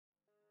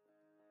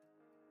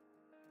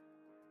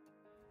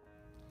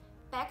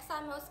Bags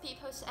are most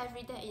people's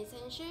everyday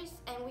essentials,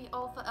 and we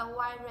offer a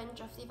wide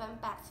range of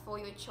different bags for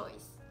your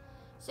choice.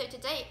 So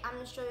today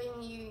I'm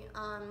showing you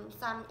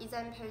some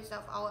examples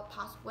of our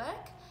past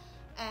work,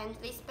 and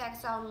these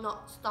bags are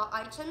not stock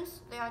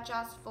items, they are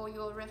just for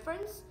your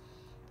reference.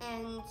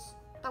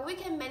 But we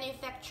can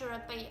manufacture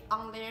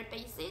on their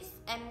basis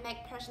and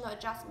make personal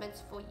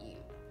adjustments for you.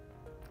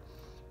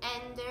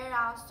 And there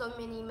are so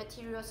many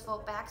materials for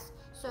bags,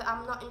 so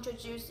I'm not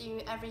introducing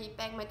you every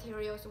bag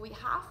materials we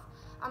have.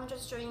 I'm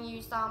just showing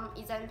you some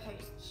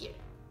examples here.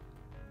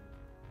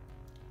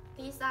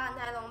 These are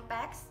nylon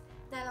bags.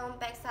 Nylon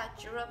bags are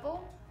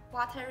durable,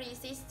 water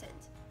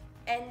resistant,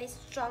 and these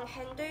strong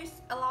handles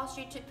allows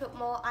you to put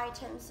more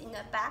items in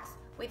the bags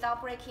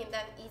without breaking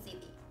them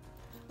easily.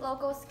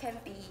 Logos can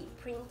be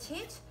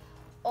printed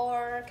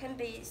or can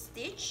be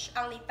stitched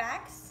on the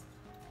bags.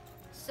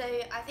 So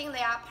I think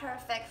they are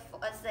perfect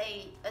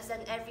as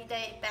an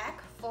everyday bag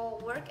for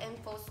work and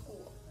for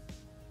school.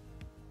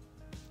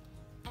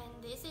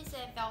 And this is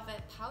a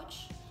velvet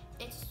pouch.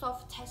 Its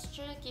soft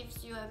texture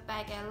gives you a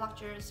bag a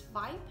luxurious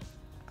vibe.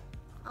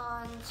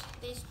 And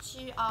these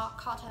two are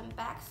cotton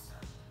bags.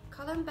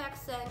 Cotton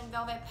bags and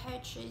velvet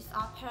pouches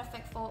are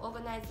perfect for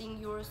organizing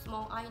your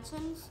small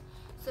items.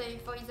 So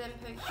for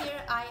example,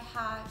 here I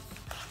have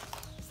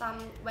some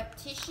wet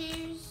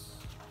tissues,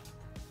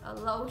 a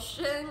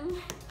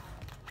lotion,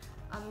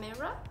 a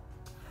mirror,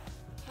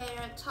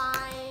 hair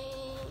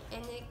tie,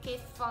 and a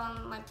gift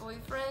from my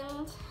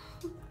boyfriend.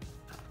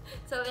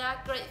 So they are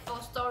great for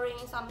storing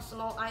some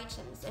small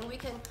items, and we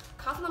can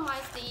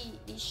customize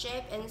the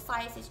shape and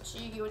sizes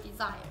to your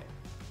desire.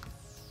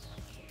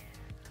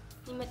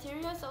 The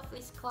materials of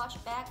this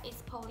clutch bag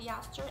is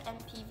polyester and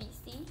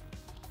PVC.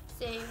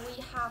 So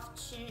we have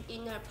two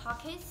inner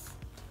pockets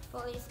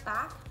for this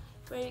bag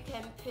where you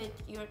can put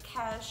your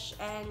cash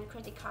and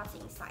credit cards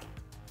inside.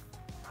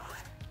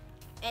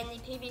 And the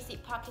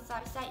PVC pockets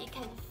outside, it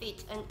can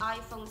fit an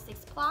iPhone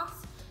 6 Plus,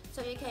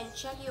 so you can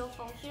check your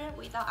phone here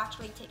without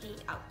actually taking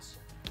it out.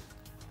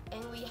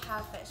 And we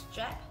have a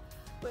strap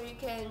where you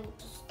can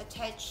just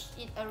attach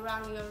it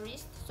around your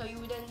wrist so you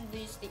wouldn't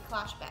lose the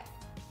clutch bag.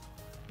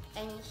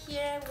 And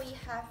here we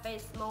have a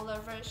smaller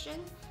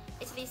version.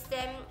 It's the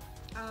same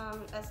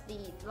as the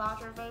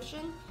larger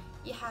version.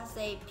 It has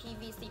a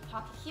PVC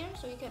pocket here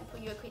so you can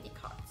put your credit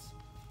cards.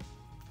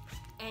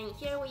 And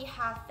here we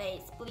have a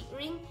split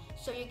ring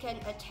so you can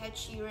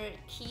attach your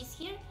keys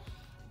here,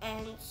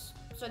 and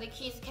so the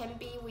keys can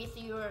be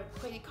with your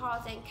credit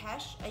cards and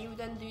cash and you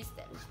wouldn't lose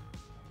them.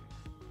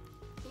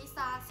 These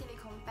are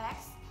silicone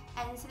bags,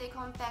 and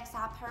silicone bags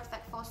are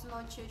perfect for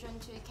small children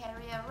to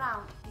carry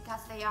around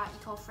because they are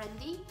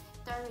eco-friendly,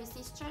 dirt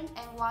resistant,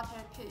 and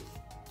waterproof.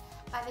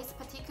 But this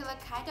particular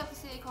kind of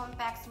silicone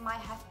bags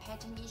might have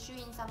patent issue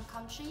in some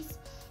countries,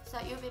 so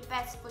it will be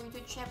best for you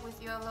to check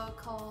with your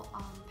local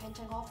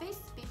patent office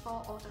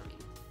before ordering.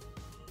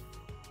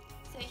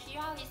 So here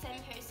are the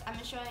samples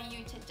I'm showing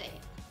you today.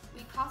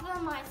 We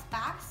customize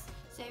bags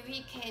so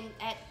we can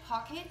add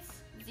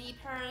pockets,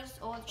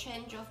 zippers, or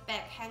change of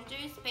bag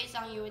handles based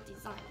on your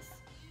designs.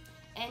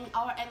 And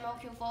our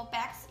MOQ for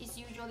bags is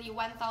usually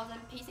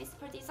 1,000 pieces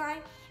per design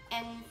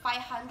and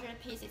 500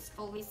 pieces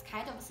for this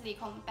kind of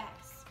silicone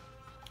bags.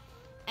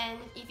 And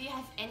if you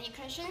have any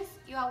questions,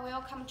 you are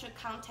welcome to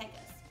contact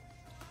us.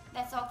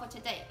 That's all for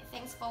today.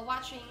 Thanks for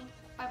watching.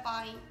 Bye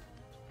bye.